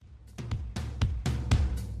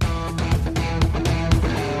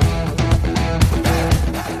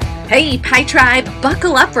Hey, Pi Tribe,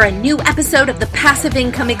 buckle up for a new episode of the Passive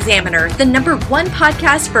Income Examiner, the #1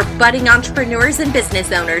 podcast for budding entrepreneurs and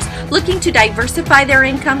business owners looking to diversify their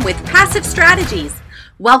income with passive strategies.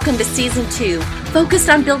 Welcome to Season 2, focused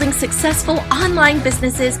on building successful online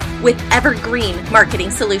businesses with evergreen marketing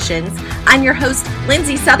solutions. I'm your host,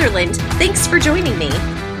 Lindsay Sutherland. Thanks for joining me.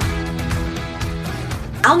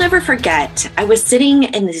 I'll never forget, I was sitting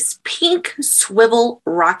in this pink swivel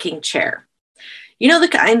rocking chair. You know, the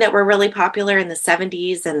kind that were really popular in the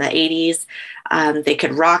 70s and the 80s. They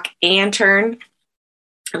could rock and turn.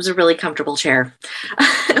 It was a really comfortable chair.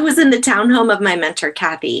 It was in the townhome of my mentor,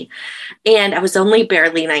 Kathy, and I was only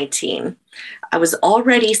barely 19. I was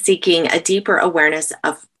already seeking a deeper awareness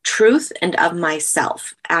of truth and of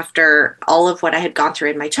myself. After all of what I had gone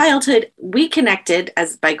through in my childhood, we connected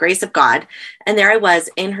as by grace of God, and there I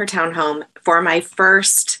was in her townhome for my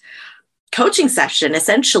first coaching session.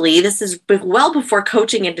 Essentially, this is well before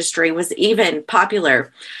coaching industry was even popular.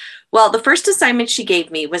 Well, the first assignment she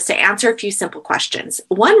gave me was to answer a few simple questions.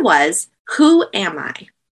 One was, who am I?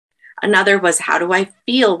 Another was, how do I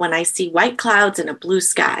feel when I see white clouds and a blue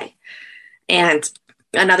sky? And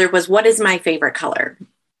another was, what is my favorite color?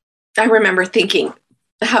 I remember thinking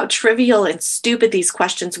how trivial and stupid these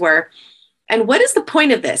questions were. And what is the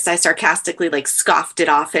point of this? I sarcastically scoffed it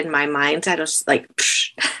off in my mind. I was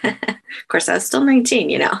Psh. Of course, I was still 19,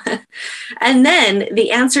 you know. And then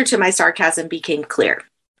the answer to my sarcasm became clear.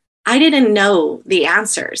 I didn't know the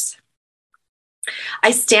answers.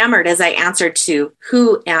 I stammered as I answered to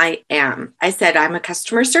who I am. I said, I'm a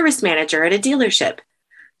customer service manager at a dealership.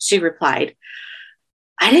 She replied,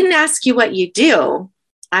 I didn't ask you what you do.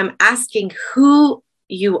 I'm asking who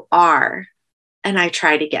you are. And I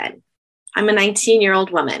tried again. I'm a 19-year-old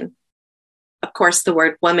woman. Of course, the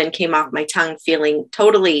word woman came off my tongue feeling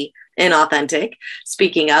totally inauthentic.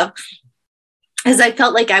 Speaking of, as I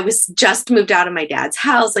felt like I was just moved out of my dad's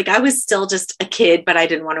house, like I was still just a kid, but I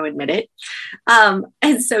didn't want to admit it.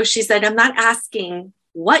 And so she said, I'm not asking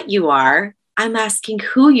what you are. I'm asking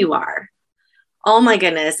who you are. Oh my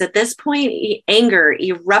goodness. At this point, anger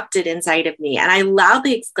erupted inside of me. And I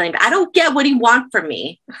loudly exclaimed, I don't get what you want from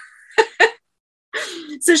me.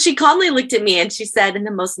 So she calmly looked at me and she said in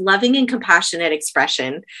the most loving and compassionate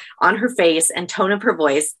expression on her face and tone of her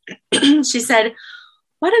voice, she said,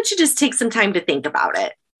 why don't you just take some time to think about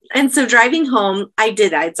it? And so driving home, I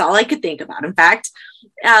did that. It's all I could think about. In fact,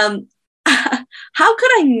 how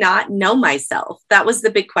could I not know myself? That was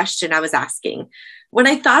the big question I was asking. When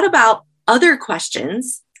I thought about other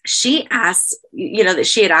questions, she asked, that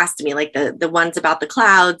she had asked me, like the ones about the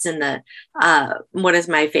clouds and the what is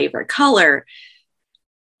my favorite color,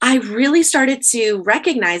 I really started to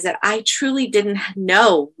recognize that I truly didn't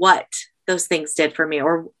know what those things did for me.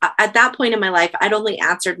 Or at that point in my life, I'd only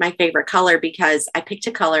answered my favorite color because I picked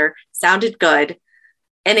a color, sounded good,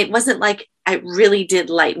 and it wasn't like it really did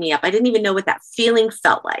light me up. I didn't even know what that feeling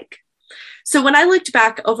felt like. So when I looked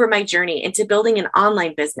back over my journey into building an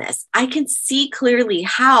online business, I can see clearly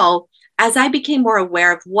how, as I became more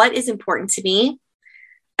aware of what is important to me,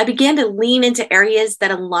 I began to lean into areas that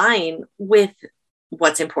align with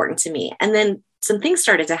what's important to me. And then some things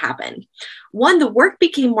started to happen. One, the work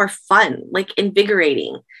became more fun,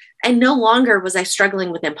 invigorating, and no longer was I struggling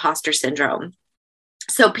with imposter syndrome.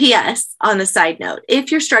 So PS, on a side note, if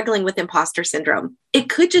you're struggling with imposter syndrome, it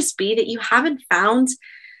could just be that you haven't found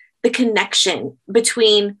the connection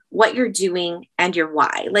between what you're doing and your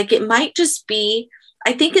why. It might just be,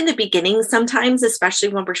 I think in the beginning, sometimes, especially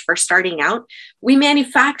when we're first starting out, we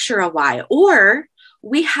manufacture a why, or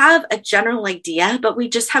we have a general idea, but we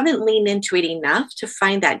just haven't leaned into it enough to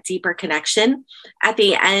find that deeper connection. At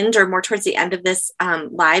the end, or more towards the end of this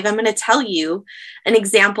live, I'm going to tell you an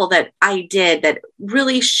example that I did that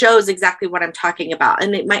really shows exactly what I'm talking about.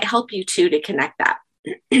 And it might help you too to connect that.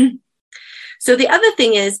 So the other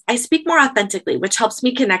thing is I speak more authentically, which helps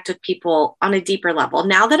me connect with people on a deeper level.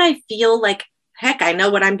 Now that I feel like, heck, I know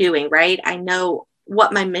what I'm doing, right? I know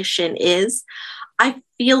what my mission is. I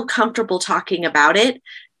feel comfortable talking about it.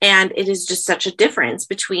 And it is just such a difference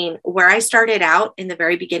between where I started out in the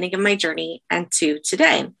very beginning of my journey and to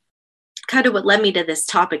today. Kind of what led me to this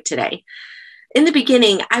topic today. In the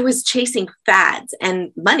beginning, I was chasing fads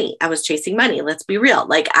and money. I was chasing money. Let's be real.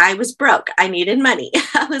 I was broke. I needed money.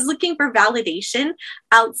 I was looking for validation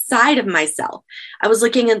outside of myself. I was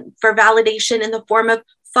looking for validation in the form of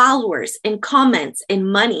followers, in comments, in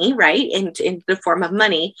money, right? In the form of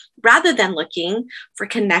money, rather than looking for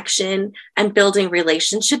connection and building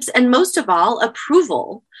relationships. And most of all,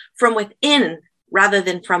 approval from within rather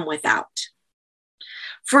than from without.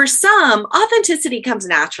 For some, authenticity comes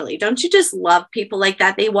naturally. Don't you just love people like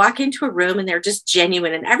that? They walk into a room and they're just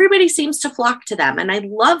genuine and everybody seems to flock to them. And I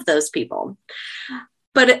love those people.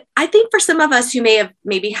 But I think for some of us who may have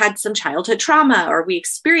maybe had some childhood trauma, or we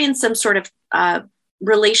experienced some sort of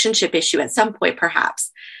relationship issue at some point,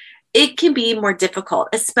 perhaps, it can be more difficult,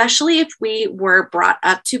 especially if we were brought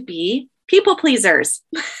up to be people pleasers.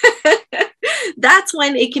 That's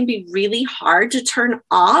when it can be really hard to turn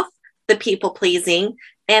off the people pleasing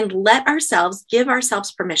and give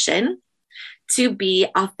ourselves permission to be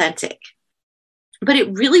authentic. But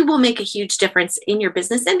it really will make a huge difference in your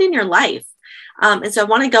business and in your life. And so I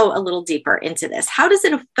want to go a little deeper into this. How does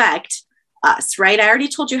it affect us, right? I already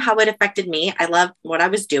told you how it affected me. I loved what I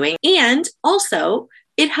was doing. And also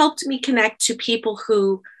it helped me connect to people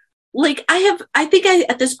who, like,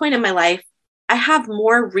 at this point in my life, I have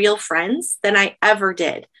more real friends than I ever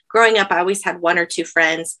did. Growing up, I always had one or two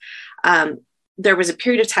friends. There was a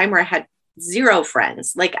period of time where I had zero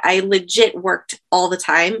friends. Like, I legit worked all the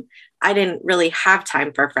time. I didn't really have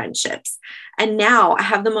time for friendships. And now I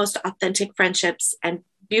have the most authentic friendships and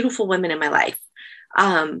beautiful women in my life.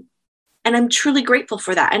 And I'm truly grateful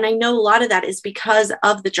for that. And I know a lot of that is because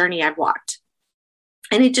of the journey I've walked.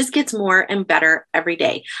 And it just gets more and better every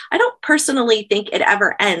day. I don't personally think it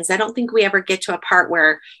ever ends. I don't think we ever get to a part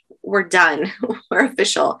where we're done, we're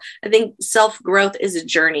official. I think self-growth is a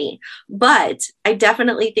journey. But I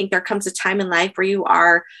definitely think there comes a time in life where you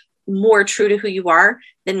are more true to who you are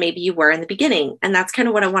than maybe you were in the beginning. And that's kind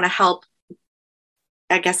of what I want to help,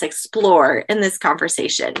 I guess, explore in this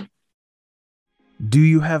conversation. Do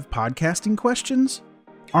you have podcasting questions?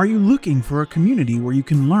 Are you looking for a community where you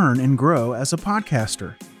can learn and grow as a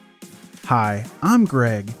podcaster? Hi, I'm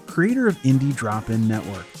Greg, creator of Indie Drop-In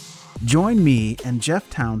Network. Join me and Jeff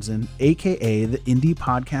Townsend, aka the Indie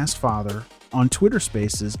Podcast Father, on Twitter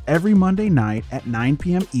Spaces every Monday night at 9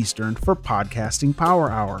 p.m. Eastern for Podcasting Power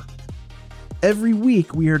Hour. Every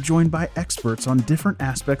week, we are joined by experts on different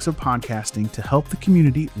aspects of podcasting to help the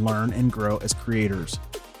community learn and grow as creators.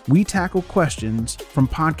 We tackle questions from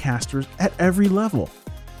podcasters at every level.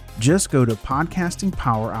 Just go to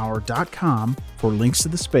podcastingpowerhour.com for links to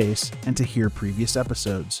the space and to hear previous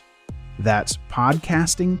episodes. That's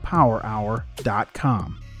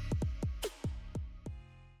podcastingpowerhour.com.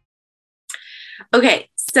 Okay,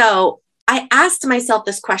 so I asked myself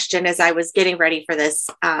this question as I was getting ready for this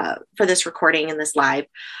recording and this live.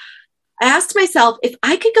 I asked myself if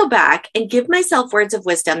I could go back and give myself words of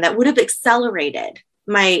wisdom that would have accelerated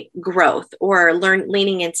my growth or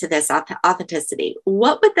leaning into this authenticity,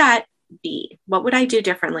 what would that be? What would I do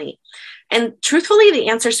differently? And truthfully, the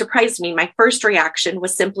answer surprised me. My first reaction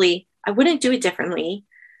was simply, I wouldn't do it differently,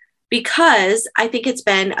 because I think it's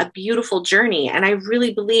been a beautiful journey. And I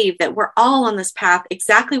really believe that we're all on this path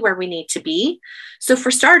exactly where we need to be. So for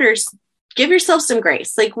starters, give yourself some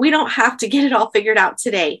grace. Like, we don't have to get it all figured out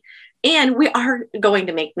today. And we are going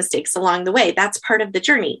to make mistakes along the way. That's part of the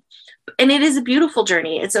journey. And it is a beautiful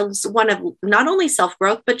journey. It's one of not only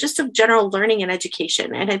self-growth, but just of general learning and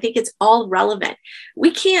education. And I think it's all relevant. We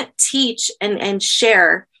can't teach and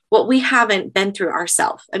share what we haven't been through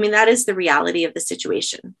ourselves. I mean, that is the reality of the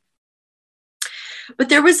situation. But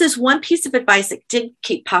there was this one piece of advice that did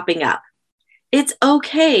keep popping up. It's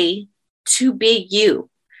okay to be you.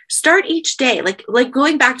 Start each day, like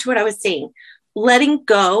going back to what I was saying, letting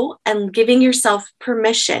go and giving yourself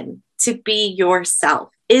permission to be yourself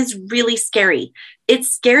is really scary. It's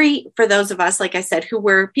scary for those of us, like I said, who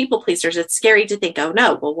were people pleasers. It's scary to think, oh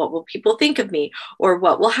no, well, what will people think of me? Or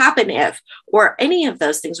what will happen if, or any of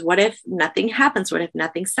those things. What if nothing happens? What if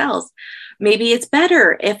nothing sells? Maybe it's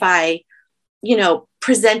better if I,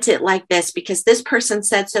 present it like this because this person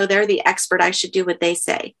said so. They're the expert. I should do what they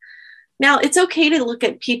say. Now, it's okay to look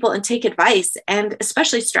at people and take advice, and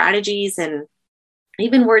especially strategies and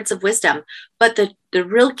even words of wisdom. But the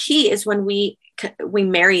real key is when we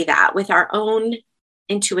marry that with our own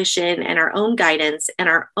intuition and our own guidance and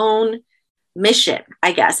our own mission,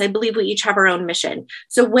 I guess. I believe we each have our own mission.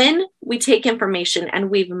 So when we take information and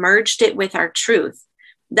we've merged it with our truth,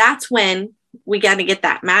 that's when we got to get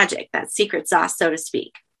that magic, that secret sauce, so to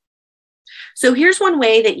speak. So here's one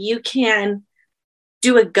way that you can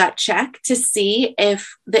do a gut check to see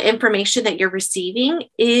if the information that you're receiving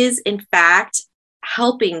is in fact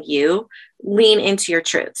helping you lean into your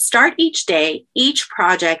truth. Start each day, each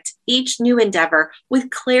project, each new endeavor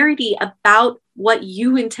with clarity about what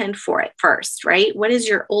you intend for it first, right? What is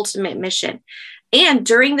your ultimate mission? And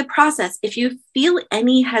during the process, if you feel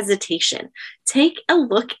any hesitation, take a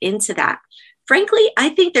look into that. Frankly, I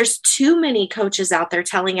think there's too many coaches out there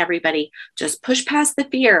telling everybody, just push past the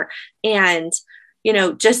fear and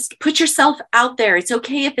just put yourself out there. It's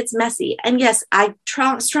okay if it's messy. And yes, I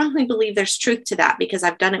strongly believe there's truth to that because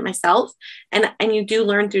I've done it myself, and you do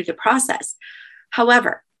learn through the process.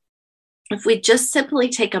 However, if we just simply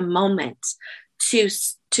take a moment to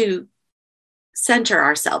center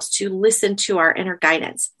ourselves, to listen to our inner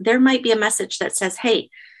guidance, there might be a message that says, hey,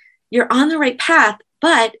 you're on the right path,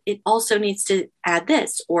 but it also needs to add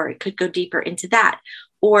this, or it could go deeper into that.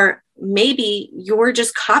 Or maybe you're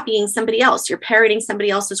just copying somebody else, you're parroting somebody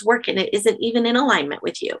else's work, and it isn't even in alignment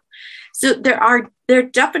with you. So there are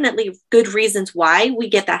definitely good reasons why we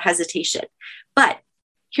get that hesitation. But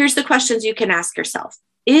here's the questions you can ask yourself.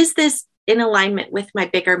 Is this in alignment with my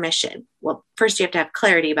bigger mission? Well, first you have to have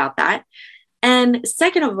clarity about that. And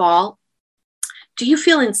second of all, do you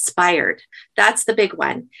feel inspired? That's the big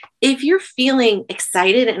one. If you're feeling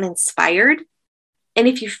excited and inspired, and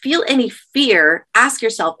if you feel any fear, ask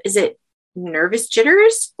yourself, is it nervous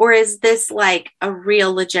jitters, or is this like a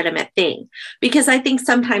real legitimate thing? Because I think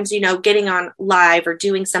sometimes, getting on live or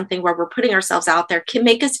doing something where we're putting ourselves out there can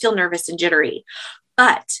make us feel nervous and jittery.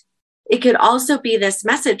 But it could also be this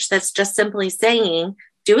message that's just simply saying,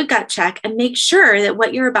 do a gut check and make sure that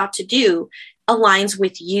what you're about to do aligns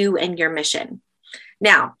with you and your mission.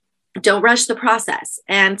 Now, don't rush the process.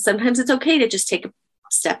 And sometimes it's okay to just take a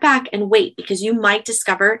step back and wait, because you might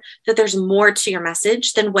discover that there's more to your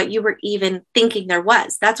message than what you were even thinking there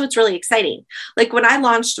was. That's what's really exciting. Like when I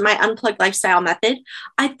launched my Unplugged Lifestyle Method,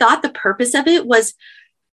 I thought the purpose of it was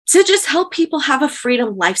to just help people have a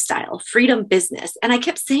freedom lifestyle, freedom business. And I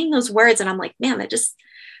kept saying those words and I'm like, man, that just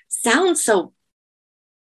sounds so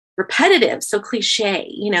repetitive, so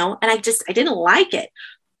cliche, and I didn't like it.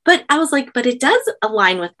 But I was like, but it does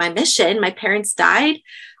align with my mission. My parents died.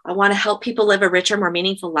 I want to help people live a richer, more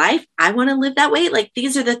meaningful life. I want to live that way. Like,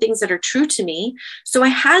 these are the things that are true to me. So I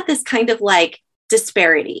had this kind of like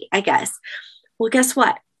disparity, I guess. Well, guess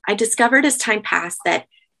what? I discovered as time passed that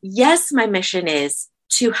yes, my mission is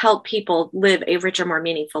to help people live a richer, more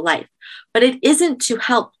meaningful life, but it isn't to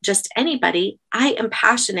help just anybody. I am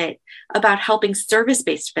passionate about helping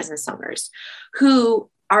service-based business owners who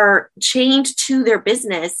are chained to their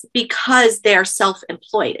business because they're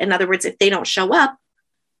self-employed. In other words, if they don't show up,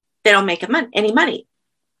 they don't make any money.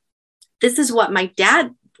 This is what my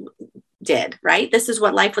dad did, right? This is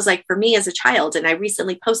what life was like for me as a child. And I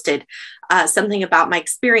recently posted something about my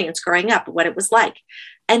experience growing up, what it was like.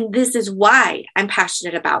 And this is why I'm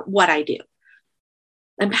passionate about what I do.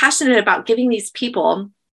 I'm passionate about giving these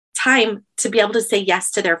people time to be able to say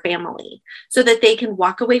yes to their family so that they can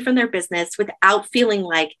walk away from their business without feeling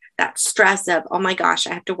like that stress of, oh my gosh,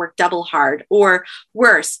 I have to work double hard, or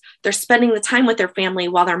worse, they're spending the time with their family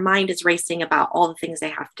while their mind is racing about all the things they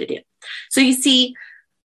have to do. So you see,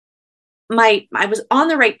 I was on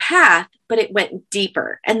the right path, but it went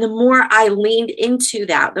deeper. And the more I leaned into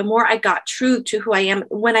that, the more I got true to who I am.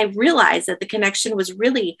 When I realized that the connection was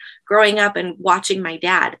really growing up and watching my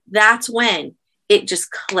dad, that's when it just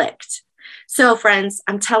clicked. So friends,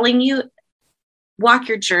 I'm telling you, walk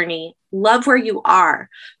your journey, love where you are.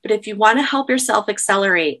 But if you want to help yourself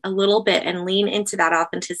accelerate a little bit and lean into that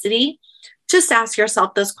authenticity, just ask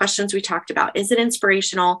yourself those questions we talked about. Is it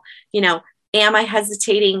inspirational? Am I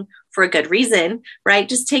hesitating for a good reason, right?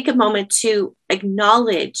 Just take a moment to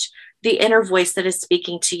acknowledge the inner voice that is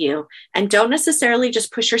speaking to you, and don't necessarily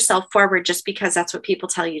just push yourself forward just because that's what people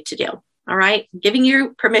tell you to do. All right. I'm giving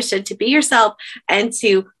you permission to be yourself and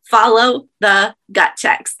to follow the gut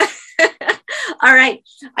checks. All right.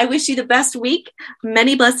 I wish you the best week.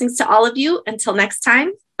 Many blessings to all of you. Until next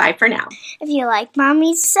time. Bye for now. If you like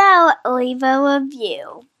Mommy's Sew, leave a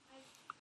review.